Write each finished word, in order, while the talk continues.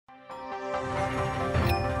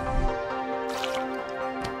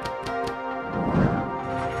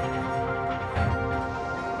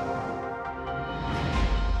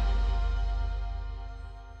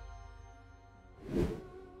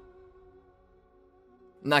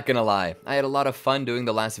Not gonna lie, I had a lot of fun doing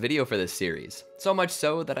the last video for this series. So much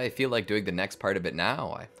so that I feel like doing the next part of it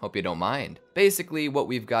now. I hope you don't mind. Basically, what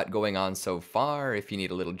we've got going on so far, if you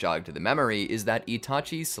need a little jog to the memory, is that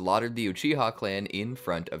Itachi slaughtered the Uchiha Clan in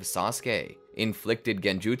front of Sasuke, inflicted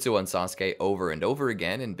genjutsu on Sasuke over and over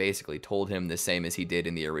again, and basically told him the same as he did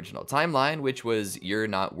in the original timeline, which was, "You're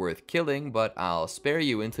not worth killing, but I'll spare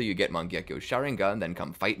you until you get Mangekyo Sharingan, then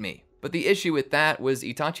come fight me." But the issue with that was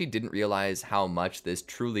Itachi didn't realize how much this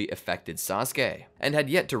truly affected Sasuke, and had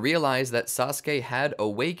yet to realize that Sasuke had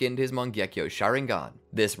awakened his Mangekyo Sharingan.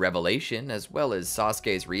 This revelation, as well as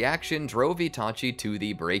Sasuke's reaction, drove Itachi to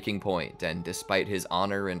the breaking point, and despite his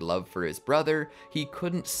honor and love for his brother, he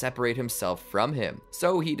couldn't separate himself from him,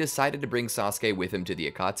 so he decided to bring Sasuke with him to the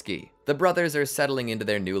Akatsuki. The brothers are settling into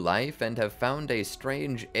their new life and have found a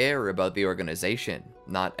strange air about the organization.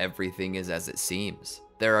 Not everything is as it seems.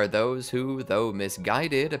 There are those who, though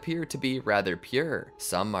misguided, appear to be rather pure.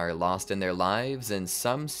 Some are lost in their lives, and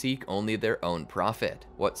some seek only their own profit.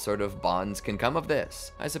 What sort of bonds can come of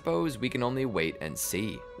this? I suppose we can only wait and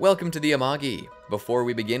see. Welcome to the Amagi. Before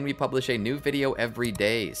we begin, we publish a new video every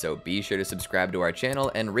day, so be sure to subscribe to our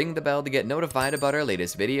channel and ring the bell to get notified about our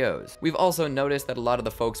latest videos. We've also noticed that a lot of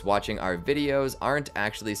the folks watching our videos aren't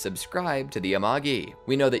actually subscribed to the Amagi.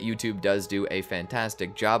 We know that YouTube does do a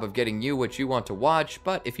fantastic job of getting you what you want to watch,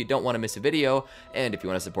 but if you don't want to miss a video, and if you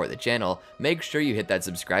want to support the channel, make sure you hit that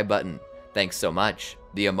subscribe button. Thanks so much.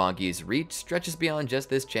 The Amagi's reach stretches beyond just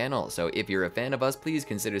this channel, so if you're a fan of us, please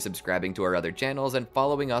consider subscribing to our other channels and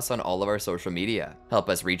following us on all of our social media. Help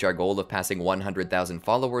us reach our goal of passing 100,000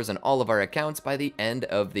 followers on all of our accounts by the end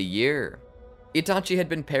of the year. Itachi had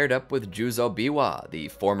been paired up with Juzo Biwa, the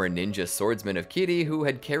former ninja swordsman of Kiri who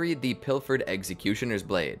had carried the pilfered executioner's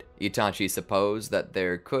blade. Itachi supposed that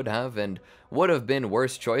there could have and would have been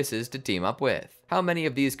worse choices to team up with. How many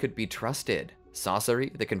of these could be trusted?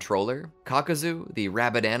 Sasori, the controller? Kakazu, the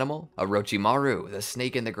rabid animal? Orochimaru, the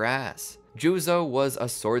snake in the grass? Juzo was a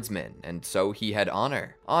swordsman, and so he had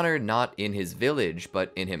honor. Honor not in his village,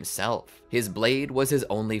 but in himself. His blade was his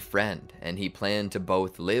only friend, and he planned to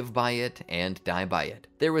both live by it and die by it.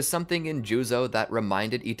 There was something in Juzo that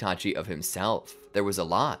reminded Itachi of himself. There was a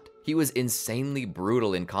lot. He was insanely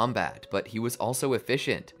brutal in combat, but he was also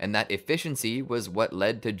efficient, and that efficiency was what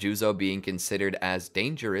led to Juzo being considered as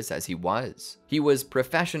dangerous as he was. He was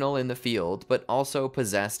professional in the field, but also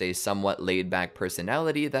possessed a somewhat laid-back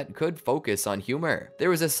personality that could focus on humor.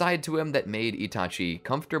 There was a side to him that made Itachi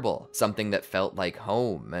comfortable, something that felt like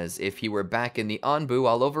home, as if he were back in the Anbu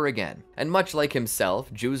all over again. And much like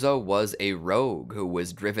himself, Juzo was a rogue who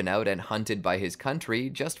was driven out and hunted by his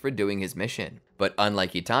country just for doing his mission. But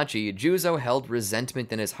unlike Itachi, Juzo held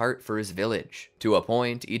resentment in his heart for his village. To a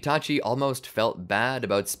point, Itachi almost felt bad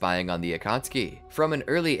about spying on the Akatsuki. From an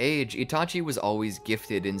early age, Itachi was always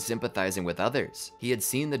gifted in sympathizing with others. He had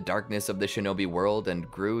seen the darkness of the shinobi world and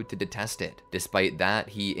grew to detest it. Despite that,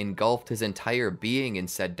 he engulfed his entire being in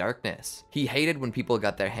said darkness. He hated when people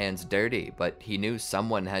got their hands dirty, but he knew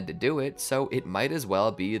someone had to do it, so it might as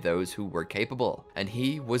well be those who were capable. And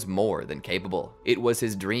he was more than capable. It was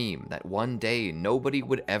his dream that one day nobody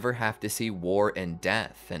would ever have to see war and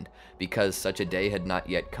death, and because such a day had not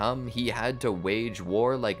yet come, he had to wage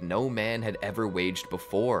war like no man had ever waged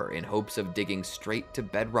before, in hopes of digging straight to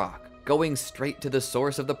bedrock, going straight to the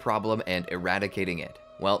source of the problem and eradicating it.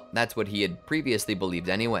 Well, that's what he had previously believed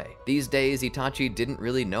anyway. These days, Itachi didn't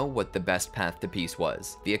really know what the best path to peace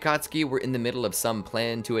was. The Akatsuki were in the middle of some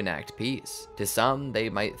plan to enact peace. To some,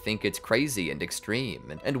 they might think it's crazy and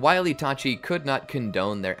extreme, and while Itachi could not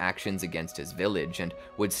condone their actions against his village and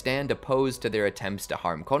would stand opposed to their attempts to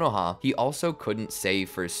harm Konoha, he also couldn't say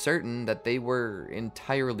for certain that they were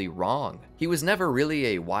entirely wrong. He was never really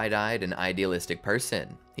a wide-eyed and idealistic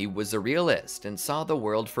person. He was a realist and saw the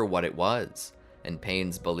world for what it was. And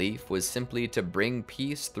Paine's belief was simply to bring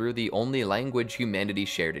peace through the only language humanity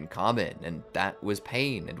shared in common, and that was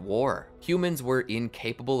pain and war. Humans were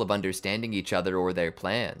incapable of understanding each other or their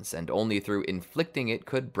plans, and only through inflicting it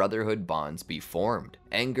could brotherhood bonds be formed.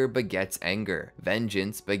 Anger begets anger,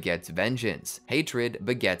 vengeance begets vengeance, hatred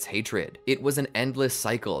begets hatred. It was an endless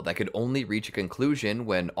cycle that could only reach a conclusion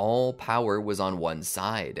when all power was on one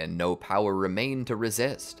side and no power remained to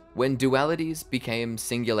resist. When dualities became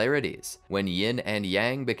singularities, when yin and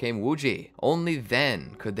yang became wuji, only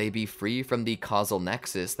then could they be free from the causal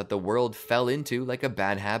nexus that the world fell into like a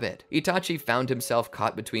bad habit. Itachi found himself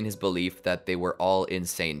caught between his belief that they were all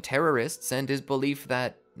insane terrorists and his belief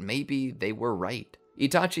that maybe they were right.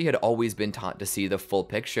 Itachi had always been taught to see the full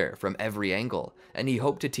picture from every angle, and he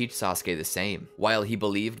hoped to teach Sasuke the same. While he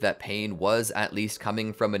believed that pain was at least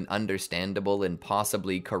coming from an understandable and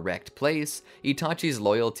possibly correct place, Itachi's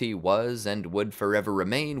loyalty was and would forever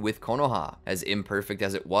remain with Konoha. As imperfect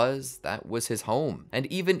as it was, that was his home. And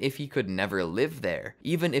even if he could never live there,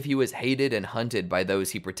 even if he was hated and hunted by those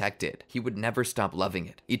he protected, he would never stop loving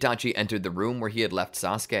it. Itachi entered the room where he had left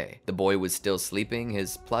Sasuke. The boy was still sleeping,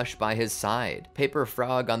 his plush by his side, paper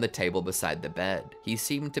frog on the table beside the bed. He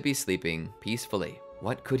seemed to be sleeping peacefully.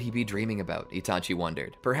 What could he be dreaming about, Itachi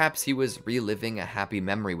wondered. Perhaps he was reliving a happy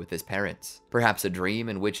memory with his parents. Perhaps a dream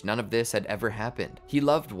in which none of this had ever happened. He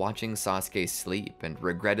loved watching Sasuke sleep and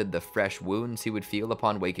regretted the fresh wounds he would feel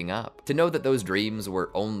upon waking up. To know that those dreams were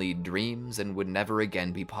only dreams and would never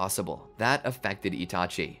again be possible. That affected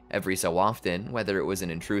Itachi. Every so often, whether it was an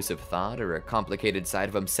intrusive thought or a complicated side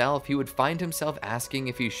of himself, he would find himself asking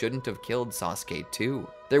if he shouldn't have killed Sasuke too.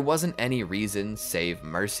 There wasn't any reason save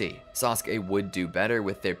mercy. Sasuke would do better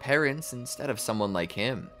with their parents instead of someone like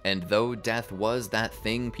him. And though death was that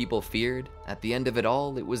thing people feared, at the end of it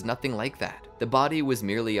all, it was nothing like that. The body was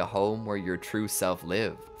merely a home where your true self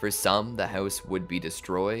lived. For some, the house would be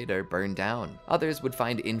destroyed or burned down. Others would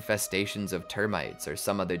find infestations of termites or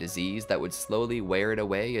some other disease that would slowly wear it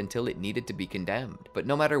away until it needed to be condemned. But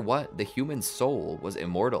no matter what, the human soul was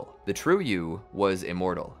immortal. The true you was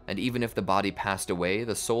immortal. And even if the body passed away,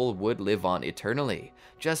 the soul would live on eternally,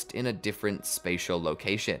 just in a different spatial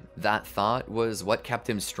location. That thought was what kept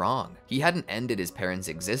him strong. He hadn't ended his parents'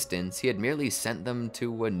 existence, he had merely sent them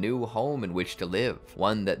to a new home in which to live,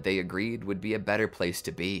 one that they agreed would be a better place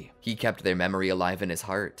to be. He kept their memory alive in his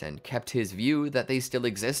heart and kept his view that they still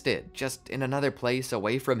existed, just in another place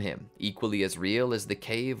away from him, equally as real as the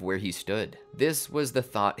cave where he stood. This was the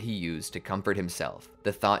thought he used to comfort himself,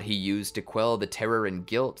 the thought he used to quell the terror and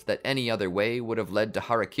guilt that any other way would have led to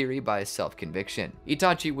harakiri by self-conviction.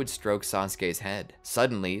 Itachi would stroke Sasuke's head.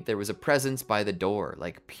 Suddenly, there was a presence by the door,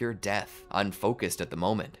 like pure death, unfocused at the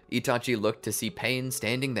moment. Itachi looked to see Pain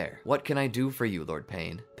standing there. "What can I do for you, Lord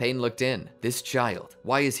Pain?" Pain looked in. "This child,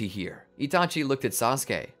 why is he here?" Itachi looked at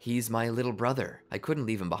Sasuke. "He's my little brother. I couldn't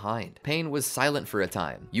leave him behind." Pain was silent for a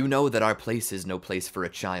time. "You know that our place is no place for a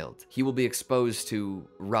child. He will be exposed to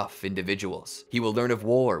rough individuals. He will learn of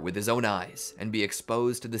war with his own eyes and be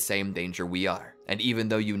exposed to the same danger we are. And even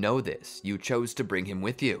though you know this, you chose to bring him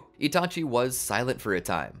with you." Itachi was silent for a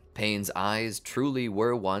time. Pain's eyes truly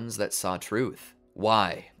were ones that saw truth.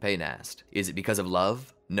 "Why?" Pain asked. "Is it because of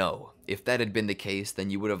love?" "No. If that had been the case, then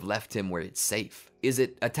you would have left him where it's safe." "Is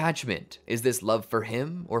it attachment? Is this love for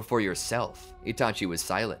him or for yourself?" Itachi was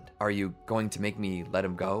silent. "Are you going to make me let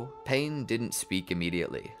him go?" Pain didn't speak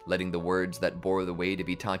immediately, letting the words that bore the weight of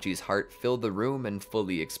Itachi's heart fill the room and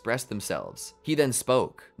fully express themselves. He then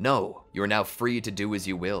spoke. "No, you are now free to do as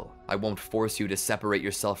you will. I won't force you to separate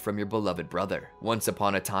yourself from your beloved brother. Once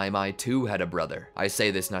upon a time, I too had a brother. I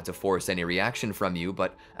say this not to force any reaction from you,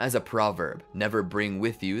 but as a proverb, never bring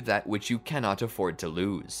with you that which you cannot afford to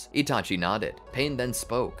lose." Itachi nodded. Pain then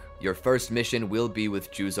spoke. "Your first mission will be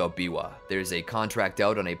with Juzo Biwa. There's a contract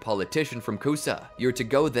out on a politician from Kusa. You're to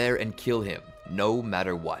go there and kill him, no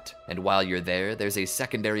matter what. And while you're there, there's a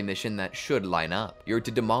secondary mission that should line up. You're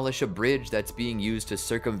to demolish a bridge that's being used to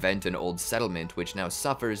circumvent an old settlement which now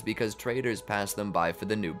suffers because traders pass them by for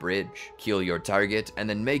the new bridge. Kill your target, and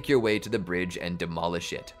then make your way to the bridge and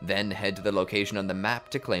demolish it. Then head to the location on the map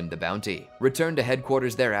to claim the bounty. Return to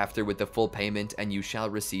headquarters thereafter with the full payment, and you shall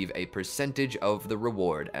receive a percentage of the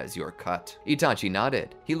reward as your cut." Itachi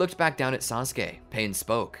nodded. He looked back down at Sasuke. Pain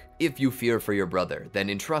spoke. "If you fear for your brother, then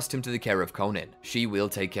entrust him to the care of Konin. She will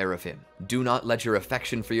take care of him. Do not let your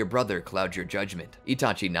affection for your brother cloud your judgment."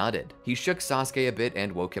 Itachi nodded. He shook Sasuke a bit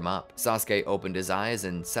and woke him up. Sasuke opened his eyes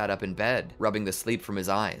and sat up in bed, rubbing the sleep from his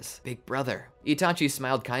eyes. "Big brother." Itachi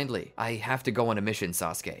smiled kindly. "I have to go on a mission,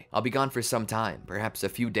 Sasuke. I'll be gone for some time, perhaps a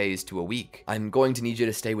few days to a week. I'm going to need you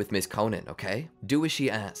to stay with Miss Konin, okay? Do as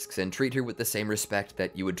she asks and treat her with the same respect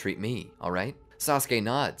that you would treat me, alright?" Sasuke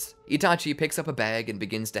nods. Itachi picks up a bag and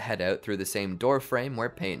begins to head out through the same doorframe where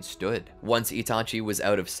Pain stood. Once Itachi was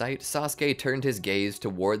out of sight, Sasuke turned his gaze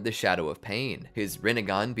toward the shadow of Pain, his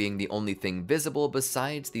Rinnegan being the only thing visible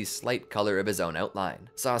besides the slight color of his own outline.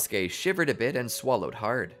 Sasuke shivered a bit and swallowed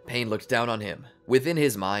hard. Pain looked down on him. Within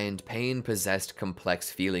his mind, Pain possessed complex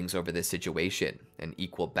feelings over this situation. an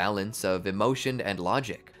equal balance of emotion and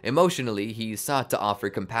logic. Emotionally, he sought to offer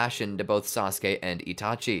compassion to both Sasuke and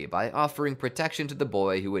Itachi by offering protection to the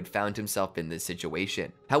boy who had found himself in this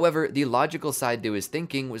situation. However, the logical side to his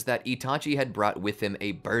thinking was that Itachi had brought with him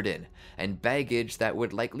a burden and baggage that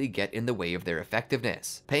would likely get in the way of their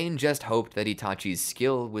effectiveness. Pain just hoped that Itachi's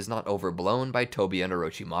skill was not overblown by Tobi and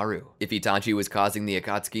Orochimaru. If Itachi was causing the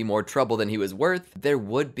Akatsuki more trouble than he was worth, there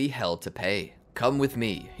would be hell to pay. "Come with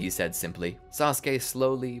me," he said simply. Sasuke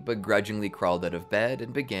slowly but grudgingly crawled out of bed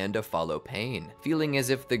and began to follow Pain, feeling as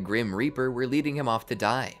if the Grim Reaper were leading him off to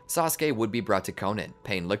die. Sasuke would be brought to Konan.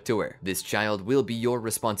 Pain looked to her. "This child will be your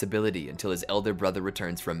responsibility until his elder brother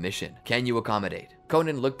returns from mission. Can you accommodate?"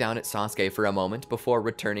 Konan looked down at Sasuke for a moment before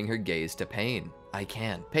returning her gaze to Pain. "I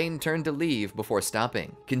can." Pain turned to leave before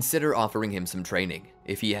stopping. "Consider offering him some training.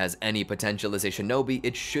 If he has any potential as a shinobi,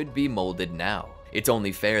 it should be molded now. It's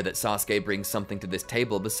only fair that Sasuke brings something to this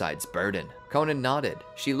table besides burden." Konan nodded.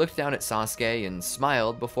 She looked down at Sasuke and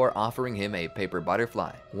smiled before offering him a paper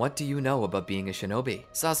butterfly. "What do you know about being a shinobi?"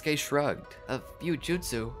 Sasuke shrugged. "A few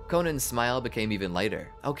jutsu." Konan's smile became even lighter.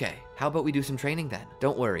 "Okay, how about we do some training then?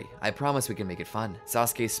 Don't worry, I promise we can make it fun."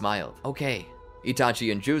 Sasuke smiled. "Okay."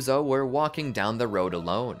 Itachi and Juzo were walking down the road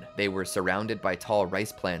alone. They were surrounded by tall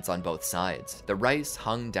rice plants on both sides. The rice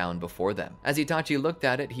hung down before them. As Itachi looked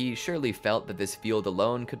at it, he surely felt that this field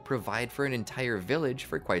alone could provide for an entire village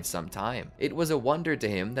for quite some time. It was a wonder to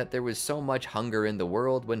him that there was so much hunger in the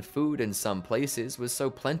world when food in some places was so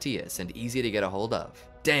plenteous and easy to get a hold of.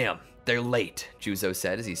 "Damn! They're late," Juzo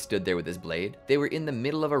said as he stood there with his blade. They were in the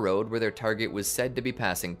middle of a road where their target was said to be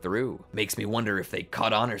passing through. "Makes me wonder if they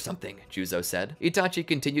caught on or something," Juzo said. Itachi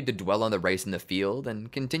continued to dwell on the rice in the field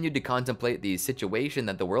and continued to contemplate the situation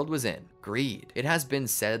that the world was in. Greed. It has been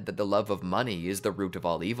said that the love of money is the root of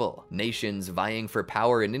all evil. Nations vying for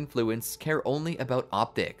power and influence care only about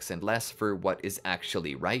optics and less for what is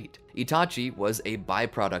actually right. Itachi was a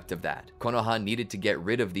byproduct of that. Konoha needed to get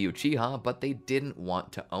rid of the Uchiha, but they didn't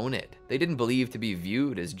want to own it. They didn't believe to be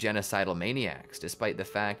viewed as genocidal maniacs, despite the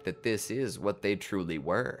fact that this is what they truly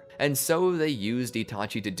were. And so they used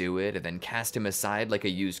Itachi to do it, and then cast him aside like a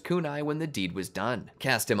used kunai when the deed was done.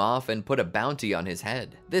 Cast him off and put a bounty on his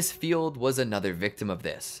head. This field was another victim of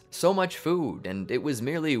this. So much food, and it was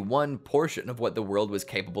merely one portion of what the world was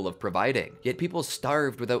capable of providing. Yet people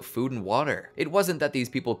starved without food and water. It wasn't that these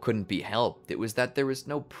people couldn't be helped, it was that there was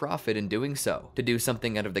no profit in doing so. To do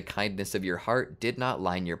something out of the kindness of your heart did not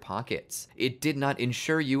line your pockets. It did not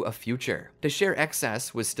ensure you a future. To share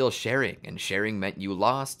excess was still sharing, and sharing meant you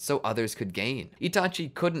lost so others could gain.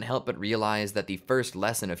 Itachi couldn't help but realize that the first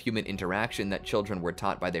lesson of human interaction that children were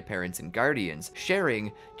taught by their parents and guardians,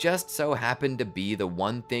 sharing, just so happened to be the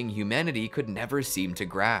one thing humanity could never seem to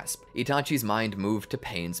grasp. Itachi's mind moved to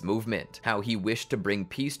Pain's movement, how he wished to bring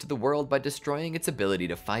peace to the world by destroying its ability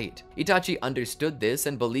to fight. Itachi understood this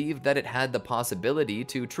and believed that it had the possibility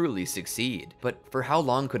to truly succeed. But for how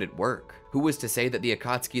long could it work? Who was to say that the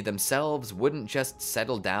Akatsuki themselves wouldn't just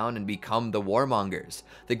settle down and become the warmongers,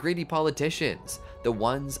 the greedy politicians, the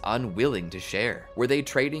ones unwilling to share? Were they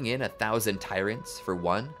trading in 1,000 tyrants for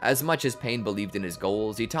one? As much as Pain believed in his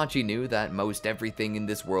goals, Itachi knew that most everything in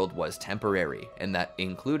this world was temporary, and that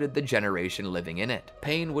included the generation living in it.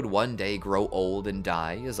 Pain would one day grow old and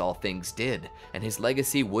die, as all things did, and his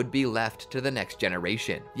legacy would be left to the next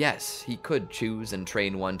generation. Yes, he could choose and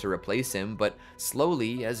train one to replace him, but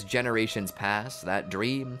slowly, as generations passed, that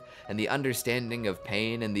dream and the understanding of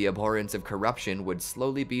pain and the abhorrence of corruption would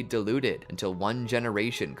slowly be diluted until one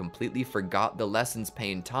generation completely forgot the lessons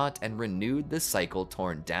Pain taught and renewed the cycle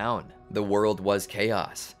torn down. The world was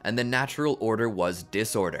chaos, and the natural order was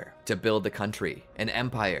disorder. To build a country, an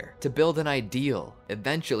empire, to build an ideal,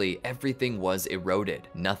 eventually everything was eroded.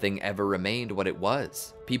 Nothing ever remained what it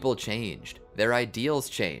was. People changed. Their ideals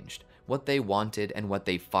changed. What they wanted and what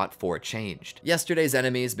they fought for changed. Yesterday's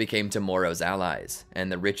enemies became tomorrow's allies,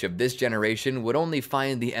 and the rich of this generation would only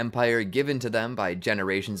find the empire given to them by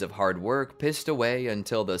generations of hard work pissed away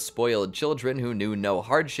until the spoiled children who knew no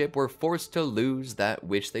hardship were forced to lose that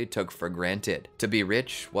which they took for granted. To be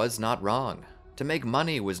rich was not wrong. To make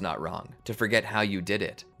money was not wrong. To forget how you did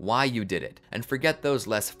it, why you did it, and forget those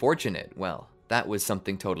less fortunate, well, that was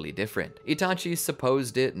something totally different. Itachi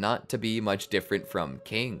supposed it not to be much different from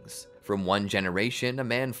kings. From one generation, a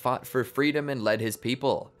man fought for freedom and led his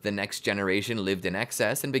people. The next generation lived in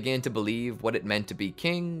excess and began to believe what it meant to be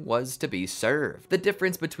king was to be served. The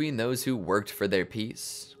difference between those who worked for their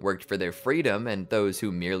peace, worked for their freedom, and those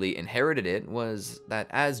who merely inherited it was that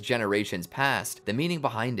as generations passed, the meaning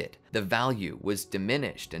behind it, the value, was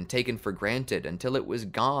diminished and taken for granted until it was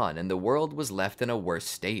gone and the world was left in a worse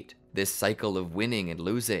state. This cycle of winning and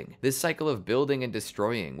losing, this cycle of building and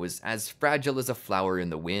destroying was as fragile as a flower in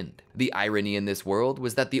the wind. The irony in this world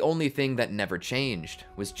was that the only thing that never changed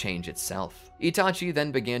was change itself. Itachi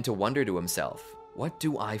then began to wonder to himself, what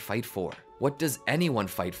do I fight for? What does anyone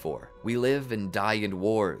fight for? We live and die in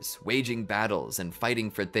wars, waging battles and fighting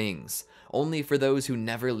for things, only for those who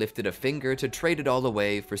never lifted a finger to trade it all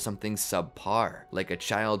away for something subpar, like a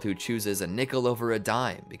child who chooses a nickel over a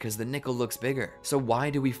dime because the nickel looks bigger. So why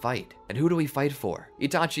do we fight? And who do we fight for?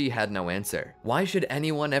 Itachi had no answer. Why should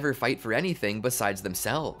anyone ever fight for anything besides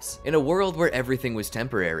themselves? In a world where everything was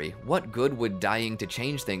temporary, what good would dying to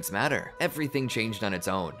change things matter? Everything changed on its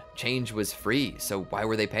own. Change was free, so why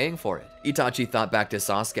were they paying for it? Itachi thought back to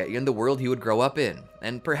Sasuke and the world he would grow up in,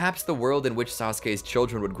 and perhaps the world in which Sasuke's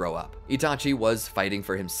children would grow up. Itachi was fighting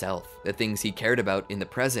for himself, the things he cared about in the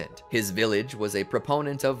present. His village was a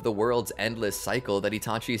proponent of the world's endless cycle that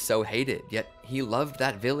Itachi so hated, yet he loved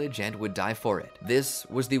that village and would die for it. This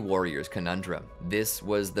was the warrior's conundrum. This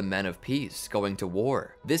was the men of peace going to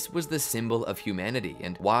war. This was the symbol of humanity,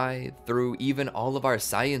 and why, through even all of our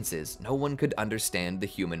sciences, no one could understand the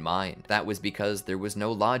human mind. That was because there was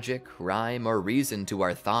no logic, rhyme, or reason to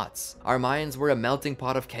our thoughts. Our minds were a melting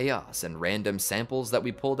pot of chaos and random samples that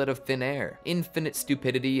we pulled out of thin air. Infinite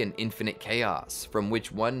stupidity and infinite chaos, from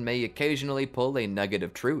which one may occasionally pull a nugget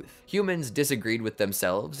of truth. Humans disagreed with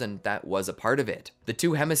themselves, and that was a part of it. The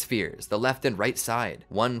two hemispheres, the left and right side,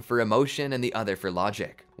 one for emotion and the other for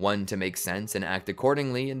logic. One to make sense and act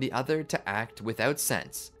accordingly, and the other to act without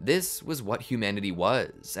sense. This was what humanity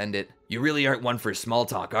was, and it— "You really aren't one for small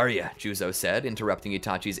talk, are you?" Juzo said, interrupting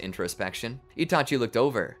Itachi's introspection. Itachi looked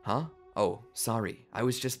over. Huh? Oh, sorry, I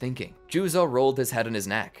was just thinking. Juzo rolled his head on his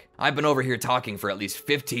neck. I've been over here talking for at least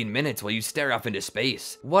 15 minutes while you stare off into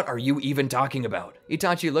space. What are you even talking about?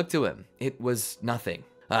 Itachi looked to him. It was nothing.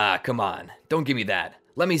 Ah, come on, don't give me that.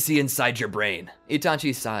 Let me see inside your brain.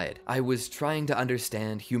 Itachi sighed. I was trying to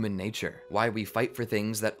understand human nature. Why we fight for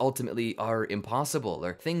things that ultimately are impossible,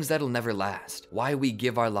 or things that'll never last. Why we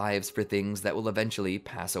give our lives for things that will eventually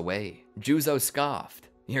pass away. Juzo scoffed.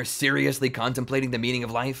 You're seriously contemplating the meaning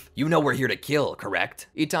of life? You know we're here to kill, correct?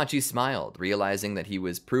 Itachi smiled, realizing that he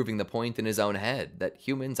was proving the point in his own head that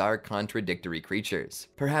humans are contradictory creatures.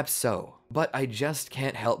 Perhaps so, but I just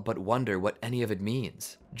can't help but wonder what any of it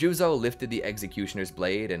means. Juzo lifted the executioner's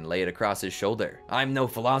blade and laid it across his shoulder. I'm no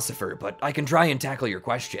philosopher, but I can try and tackle your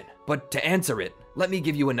question. But to answer it, let me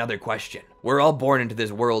give you another question. We're all born into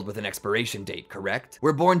this world with an expiration date, correct?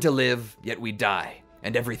 We're born to live, yet we die.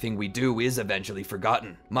 And everything we do is eventually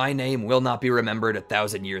forgotten. My name will not be remembered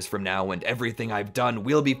 1,000 years from now, and everything I've done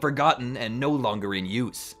will be forgotten and no longer in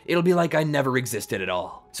use. It'll be like I never existed at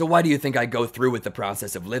all. So why do you think I go through with the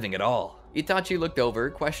process of living at all? Itachi looked over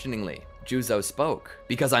questioningly. Juzo spoke.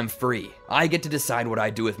 Because I'm free. I get to decide what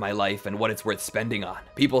I do with my life and what it's worth spending on.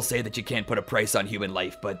 People say that you can't put a price on human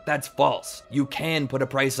life, but that's false. You can put a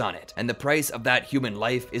price on it, and the price of that human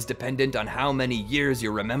life is dependent on how many years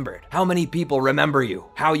you're remembered, how many people remember you,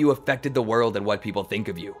 how you affected the world and what people think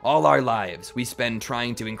of you. All our lives, we spend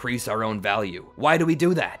trying to increase our own value. Why do we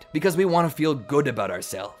do that? Because we want to feel good about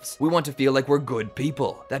ourselves. We want to feel like we're good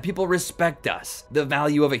people, that people respect us. The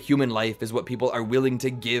value of a human life is what people are willing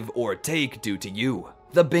to give or take due to you.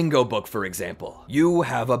 The bingo book, for example. You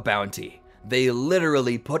have a bounty. They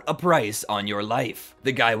literally put a price on your life.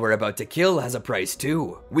 The guy we're about to kill has a price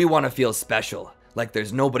too. We want to feel special, like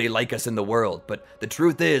there's nobody like us in the world, but the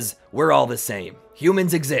truth is, we're all the same.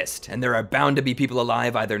 Humans exist, and there are bound to be people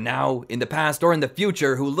alive either now, in the past, or in the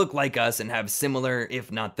future who look like us and have similar,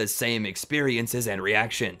 if not the same, experiences and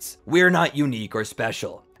reactions. We're not unique or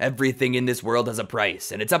special. Everything in this world has a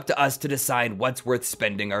price, and it's up to us to decide what's worth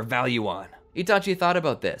spending our value on. Itachi thought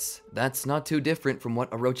about this. That's not too different from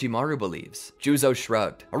what Orochimaru believes. Juzo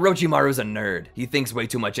shrugged. Orochimaru's a nerd. He thinks way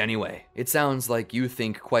too much anyway. It sounds like you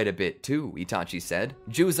think quite a bit too, Itachi said.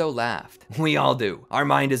 Juzo laughed. We all do. Our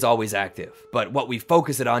mind is always active, but what we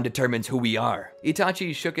focus it on determines who we are.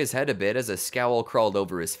 Itachi shook his head a bit as a scowl crawled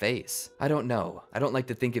over his face. I don't know. I don't like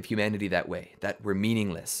to think of humanity that way, that we're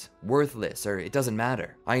meaningless, worthless, or it doesn't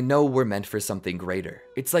matter. I know we're meant for something greater.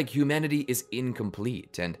 It's like humanity is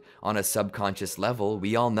incomplete, and on a subconscious level,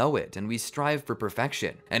 we all know it, and we strive for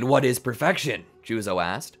perfection. And what is perfection? Juzo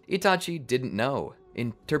asked. Itachi didn't know.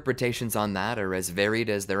 Interpretations on that are as varied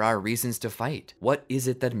as there are reasons to fight. What is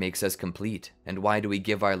it that makes us complete? And why do we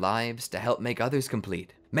give our lives to help make others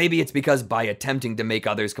complete? Maybe it's because by attempting to make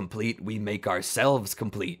others complete, we make ourselves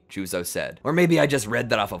complete, Juzo said. Or maybe I just read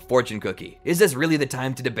that off a fortune cookie. Is this really the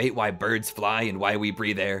time to debate why birds fly and why we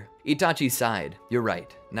breathe air? Itachi sighed. You're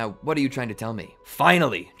right. Now, what are you trying to tell me?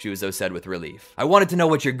 Finally, Juzo said with relief. I wanted to know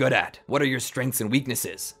what you're good at. What are your strengths and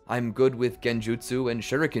weaknesses? I'm good with genjutsu and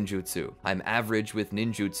shuriken jutsu. I'm average with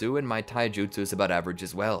ninjutsu, and my taijutsu is about average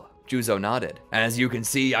as well. Juzo nodded. As you can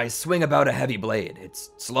see, I swing about a heavy blade.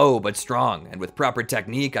 It's slow but strong, and with proper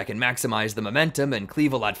technique, I can maximize the momentum and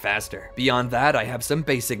cleave a lot faster. Beyond that, I have some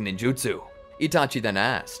basic ninjutsu. Itachi then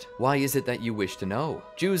asked, why is it that you wish to know?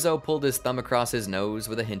 Juzo pulled his thumb across his nose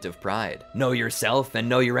with a hint of pride. Know yourself and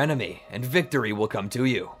know your enemy, and victory will come to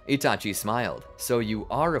you. Itachi smiled. So you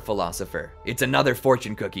are a philosopher. It's another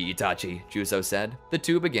fortune cookie, Itachi, Juzo said. The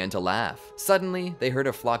two began to laugh. Suddenly, they heard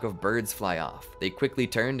a flock of birds fly off. They quickly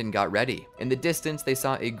turned and got ready. In the distance, they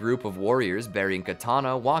saw a group of warriors bearing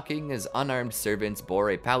katana walking as unarmed servants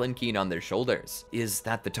bore a palanquin on their shoulders. Is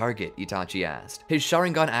that the target? Itachi asked. His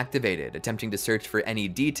Sharingan activated, attempting to search for any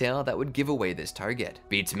detail that would give away this target.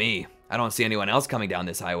 Beats me. I don't see anyone else coming down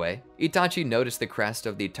this highway. Itachi noticed the crest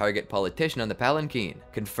of the target politician on the palanquin.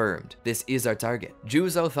 Confirmed. This is our target.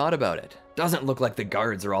 Juzo thought about it. Doesn't look like the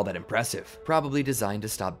guards are all that impressive. Probably designed to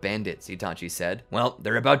stop bandits, Itachi said. Well,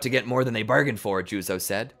 they're about to get more than they bargained for, Juzo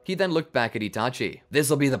said. He then looked back at Itachi.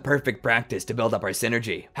 This'll be the perfect practice to build up our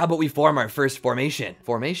synergy. How about we form our first formation?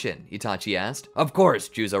 Formation? Itachi asked. Of course,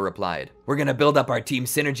 Juzo replied. We're gonna build up our team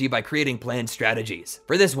synergy by creating planned strategies.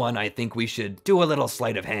 For this one, I think we should do a little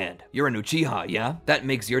sleight of hand. You're an Uchiha, yeah? That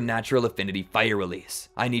makes your natural affinity fire release.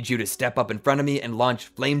 I need you to step up in front of me and launch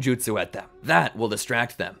flame jutsu at them. That will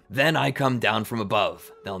distract them. Then I come down from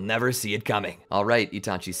above. They'll never see it coming. All right,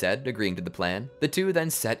 Itachi said, agreeing to the plan. The two then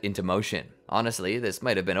set into motion. Honestly, this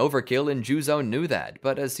might have been overkill and Juzo knew that,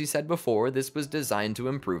 but as he said before, this was designed to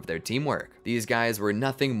improve their teamwork. These guys were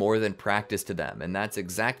nothing more than practice to them, and that's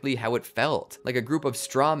exactly how it felt. Like a group of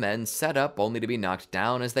straw men set up only to be knocked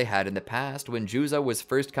down as they had in the past when Juzo was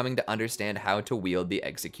first coming to understand how to wield the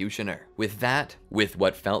executioner. With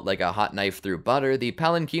what felt like a hot knife through butter, the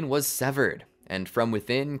palanquin was severed. And from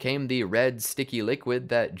within came the red, sticky liquid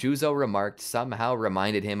that Juzo remarked somehow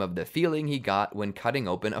reminded him of the feeling he got when cutting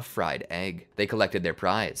open a fried egg. They collected their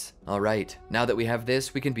prize. All right, now that we have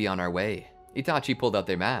this, we can be on our way. Itachi pulled out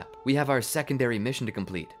their map. We have our secondary mission to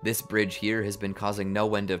complete. This bridge here has been causing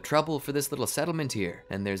no end of trouble for this little settlement here,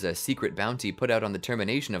 and there's a secret bounty put out on the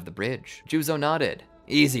termination of the bridge. Juzo nodded.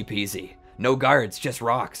 Easy peasy. No guards, just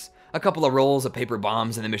rocks. A couple of rolls of paper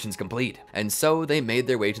bombs and the mission's complete. And so they made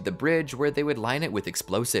their way to the bridge where they would line it with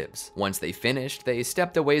explosives. Once they finished, they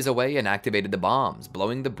stepped a ways away and activated the bombs,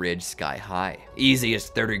 blowing the bridge sky high.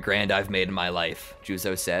 Easiest 30 grand I've made in my life,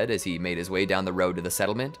 Juzo said as he made his way down the road to the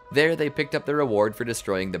settlement. There they picked up the reward for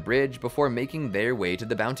destroying the bridge before making their way to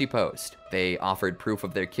the bounty post. They offered proof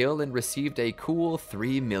of their kill and received a cool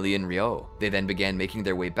 3 million ryo. They then began making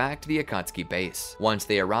their way back to the Akatsuki base. Once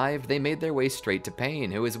they arrived, they made their way straight to Pain,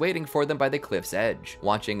 who was waiting for them by the cliff's edge,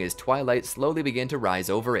 watching as twilight slowly began to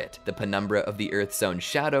rise over it, the penumbra of the Earth's own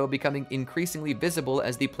shadow becoming increasingly visible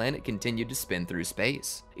as the planet continued to spin through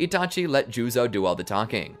space. Itachi let Juzo do all the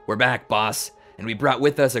talking. We're back, boss, and we brought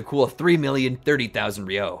with us a cool 3,030,000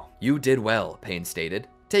 ryo. You did well, Pain stated.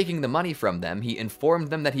 Taking the money from them, he informed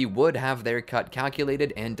them that he would have their cut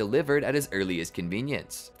calculated and delivered at his earliest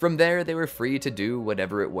convenience. From there, they were free to do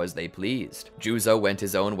whatever it was they pleased. Juzo went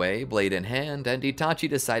his own way, blade in hand, and Itachi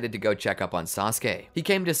decided to go check up on Sasuke. He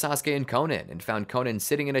came to Sasuke and Konan, and found Konan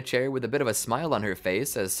sitting in a chair with a bit of a smile on her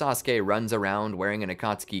face as Sasuke runs around wearing an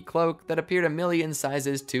Akatsuki cloak that appeared a million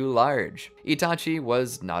sizes too large. Itachi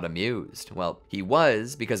was not amused. Well, he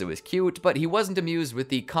was, because it was cute, but he wasn't amused with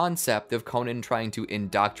the concept of Konan trying to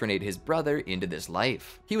indoctrinate his brother into this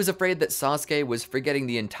life. He was afraid that Sasuke was forgetting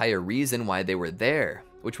the entire reason why they were there,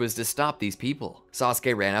 which was to stop these people.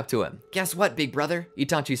 Sasuke ran up to him. Guess what, big brother?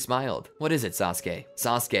 Itachi smiled. What is it, Sasuke?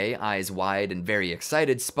 Sasuke, eyes wide and very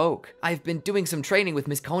excited, spoke. I've been doing some training with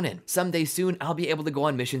Miss Konan. Someday soon, I'll be able to go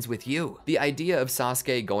on missions with you. The idea of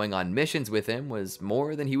Sasuke going on missions with him was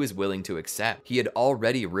more than he was willing to accept. He had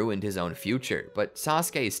already ruined his own future, but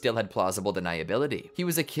Sasuke still had plausible deniability. He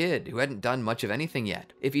was a kid who hadn't done much of anything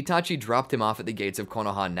yet. If Itachi dropped him off at the gates of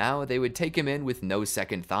Konoha now, they would take him in with no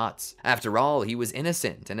second thoughts. After all, he was innocent.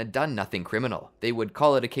 innocent and had done nothing criminal. They would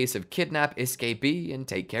call it a case of kidnap, escapee, and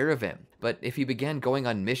take care of him. But if he began going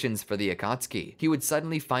on missions for the Akatsuki, he would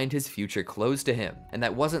suddenly find his future closed to him, and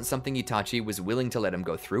that wasn't something Itachi was willing to let him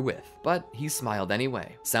go through with. But he smiled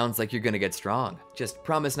anyway. Sounds like you're gonna get strong. Just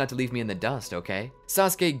promise not to leave me in the dust, okay?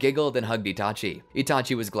 Sasuke giggled and hugged Itachi.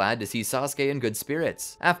 Itachi was glad to see Sasuke in good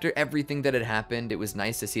spirits. After everything that had happened, it was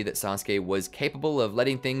nice to see that Sasuke was capable of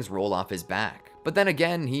letting things roll off his back. But then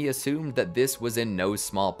again, he assumed that this was in no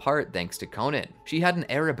small part thanks to Konan. She had an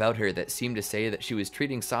air about her that seemed to say that she was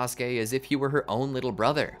treating Sasuke as if he were her own little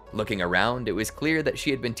brother. Looking around, it was clear that she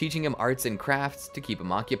had been teaching him arts and crafts to keep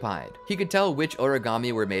him occupied. He could tell which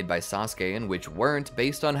origami were made by Sasuke and which weren't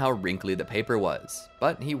based on how wrinkly the paper was.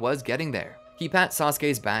 But he was getting there. He pat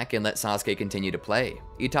Sasuke's back and let Sasuke continue to play.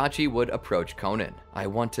 Itachi would approach Konan. I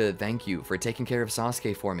want to thank you for taking care of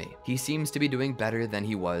Sasuke for me. He seems to be doing better than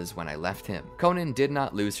he was when I left him. Konan did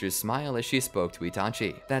not lose her smile as she spoke to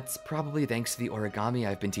Itachi. That's probably thanks to the origami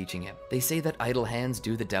I've been teaching him. They say that idle hands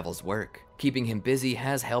do the devil's work. Keeping him busy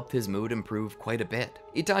has helped his mood improve quite a bit.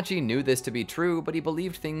 Itachi knew this to be true, but he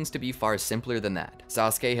believed things to be far simpler than that.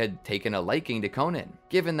 Sasuke had taken a liking to Konan.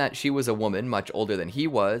 Given that she was a woman much older than he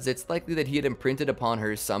was, it's likely that he had imprinted upon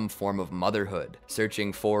her some form of motherhood,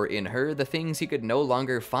 searching for in her the things he could no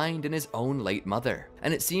longer find in his own late mother.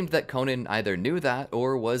 And it seemed that Konan either knew that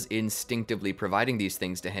or was instinctively providing these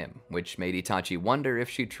things to him, which made Itachi wonder if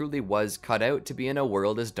she truly was cut out to be in a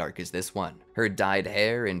world as dark as this one. Her dyed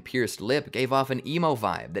hair and pierced lip gave off an emo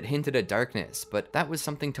vibe that hinted at darkness, but that was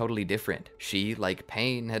something totally different. She, like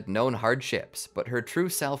Pain, had known hardships, but her true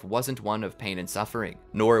self wasn't one of pain and suffering,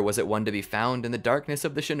 nor was it one to be found in the darkness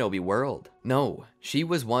of the shinobi world. No, she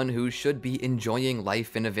was one who should be enjoying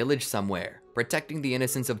life in a village somewhere, protecting the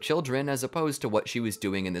innocence of children as opposed to what she was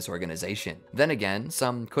doing in this organization. Then again,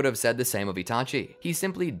 some could have said the same of Itachi. He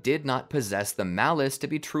simply did not possess the malice to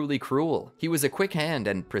be truly cruel. He was a quick hand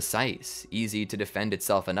and precise, easy to defend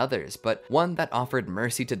itself and others, but one that offered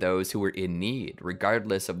mercy to those who were in need,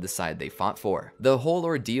 regardless of the side they fought for. The whole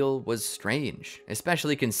ordeal was strange,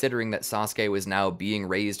 especially considering that Sasuke was now being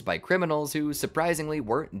raised by criminals who surprisingly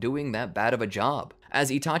weren't doing that bad of a job. As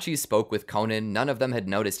Itachi spoke with Konan, none of them had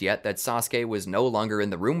noticed yet that Sasuke was no longer in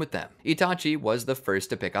the room with them. Itachi was the first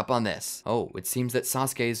to pick up on this. Oh, it seems that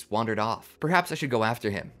Sasuke's wandered off. Perhaps I should go after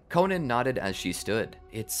him. Konan nodded as she stood.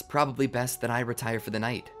 It's probably best that I retire for the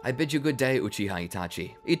night. I bid you good day, Uchiha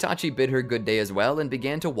Itachi. Itachi bid her good day as well and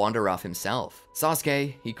began to wander off himself.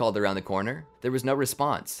 Sasuke, he called around the corner. There was no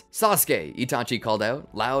response. Sasuke, Itachi called out,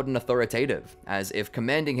 loud and authoritative, as if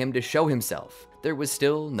commanding him to show himself. There was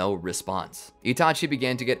still no response. Itachi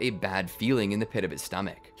began to get a bad feeling in the pit of his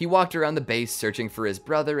stomach. He walked around the base searching for his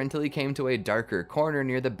brother until he came to a darker corner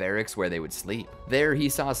near the barracks where they would sleep. There he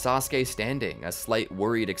saw Sasuke standing, a slight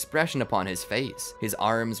worried expression upon his face, his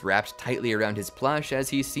arms wrapped tightly around his plush as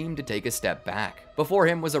he seemed to take a step back. Before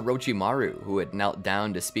him was Orochimaru, who had knelt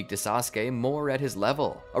down to speak to Sasuke more at his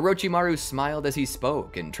level. Orochimaru smiled as he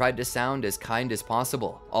spoke and tried to sound as kind as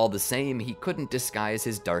possible. All the same, he couldn't disguise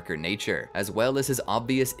his darker nature, as well as his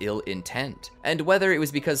obvious ill intent. And whether it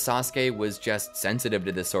was because Sasuke was just sensitive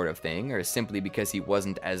to this sort of thing, or simply because he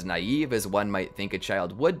wasn't as naive as one might think a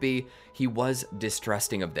child would be, he was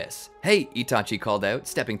distrusting of this. Hey, Itachi called out,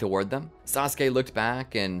 stepping toward them. Sasuke looked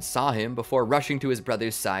back and saw him before rushing to his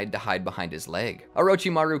brother's side to hide behind his leg.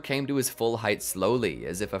 Orochimaru came to his full height slowly,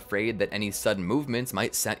 as if afraid that any sudden movements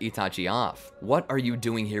might set Itachi off. What are you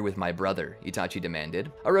doing here with my brother? Itachi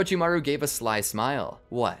demanded. Orochimaru gave a sly smile.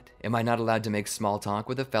 What? Am I not allowed to make small talk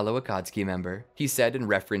with a fellow Akatsuki member? He said in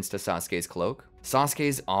reference to Sasuke's cloak.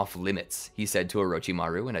 Sasuke's off limits, he said to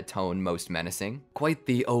Orochimaru in a tone most menacing. Quite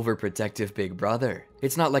the overprotective big brother.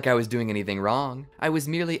 It's not like I was doing anything wrong. I was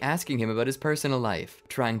merely asking him about his personal life,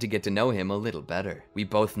 trying to get to know him a little better. We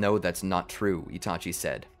both know that's not true, Itachi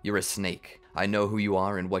said. You're a snake. I know who you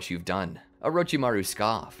are and what you've done. Orochimaru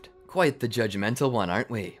scoffed. Quite the judgmental one, aren't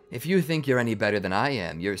we? If you think you're any better than I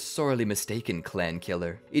am, you're sorely mistaken, clan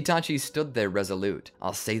killer. Itachi stood there resolute.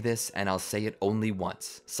 I'll say this, and I'll say it only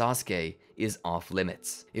once. Sasuke is off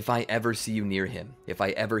limits. If I ever see you near him, if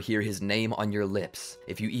I ever hear his name on your lips,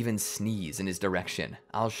 if you even sneeze in his direction,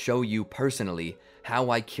 I'll show you personally how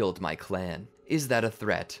I killed my clan. Is that a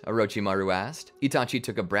threat? Orochimaru asked. Itachi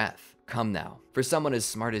took a breath. Come now, For someone as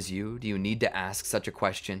smart as you, do you need to ask such a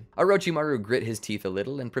question? Orochimaru grit his teeth a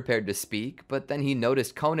little and prepared to speak, but then he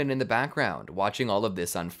noticed Conan in the background, watching all of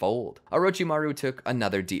this unfold. Orochimaru took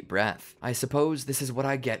another deep breath. I suppose this is what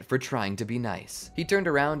I get for trying to be nice. He turned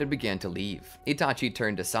around and began to leave. Itachi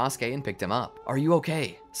turned to Sasuke and picked him up. Are you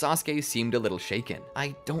okay? Sasuke seemed a little shaken.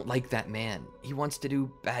 I don't like that man. He wants to do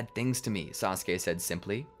bad things to me, Sasuke said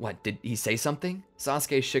simply. What, did he say something?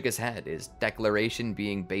 Sasuke shook his head, his declaration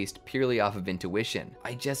being based purely off of intuition.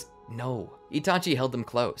 I just know. Itachi held him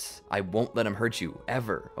close. I won't let him hurt you,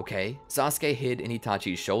 ever, okay? Sasuke hid in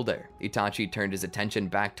Itachi's shoulder. Itachi turned his attention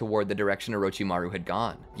back toward the direction Orochimaru had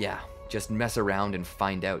gone. Yeah. Just mess around and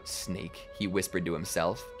find out, snake, he whispered to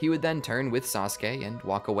himself. He would then turn with Sasuke and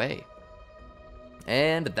walk away.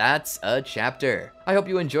 And that's a chapter. I hope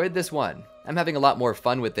you enjoyed this one. I'm having a lot more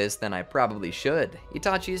fun with this than I probably should.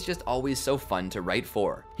 Itachi is just always so fun to write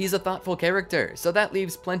for. He's a thoughtful character, so that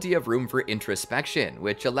leaves plenty of room for introspection,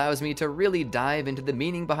 which allows me to really dive into the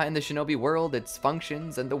meaning behind the shinobi world, its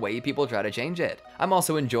functions, and the way people try to change it. I'm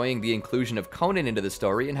also enjoying the inclusion of Conan into the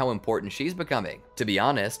story and how important she's becoming. To be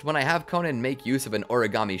honest, when I have Conan make use of an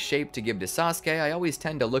origami shape to give to Sasuke, I always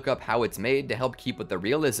tend to look up how it's made to help keep with the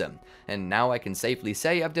realism, and now I can safely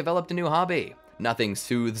say I've developed a new hobby. Nothing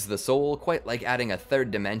soothes the soul quite like adding a third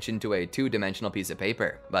dimension to a two-dimensional piece of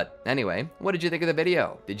paper. But anyway, what did you think of the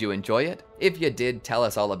video? Did you enjoy it? If you did, tell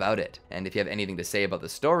us all about it. And if you have anything to say about the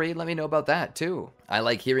story, let me know about that too. I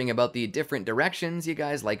like hearing about the different directions you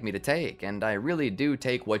guys like me to take, and I really do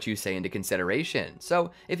take what you say into consideration.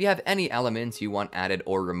 So if you have any elements you want added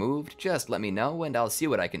or removed, just let me know and I'll see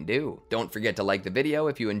what I can do. Don't forget to like the video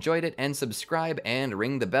if you enjoyed it, and subscribe and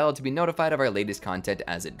ring the bell to be notified of our latest content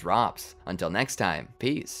as it drops. Until next time,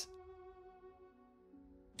 peace.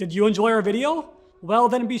 Did you enjoy our video? Well,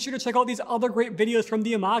 then be sure to check out these other great videos from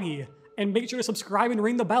the Amagi, and make sure to subscribe and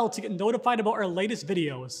ring the bell to get notified about our latest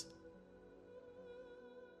videos.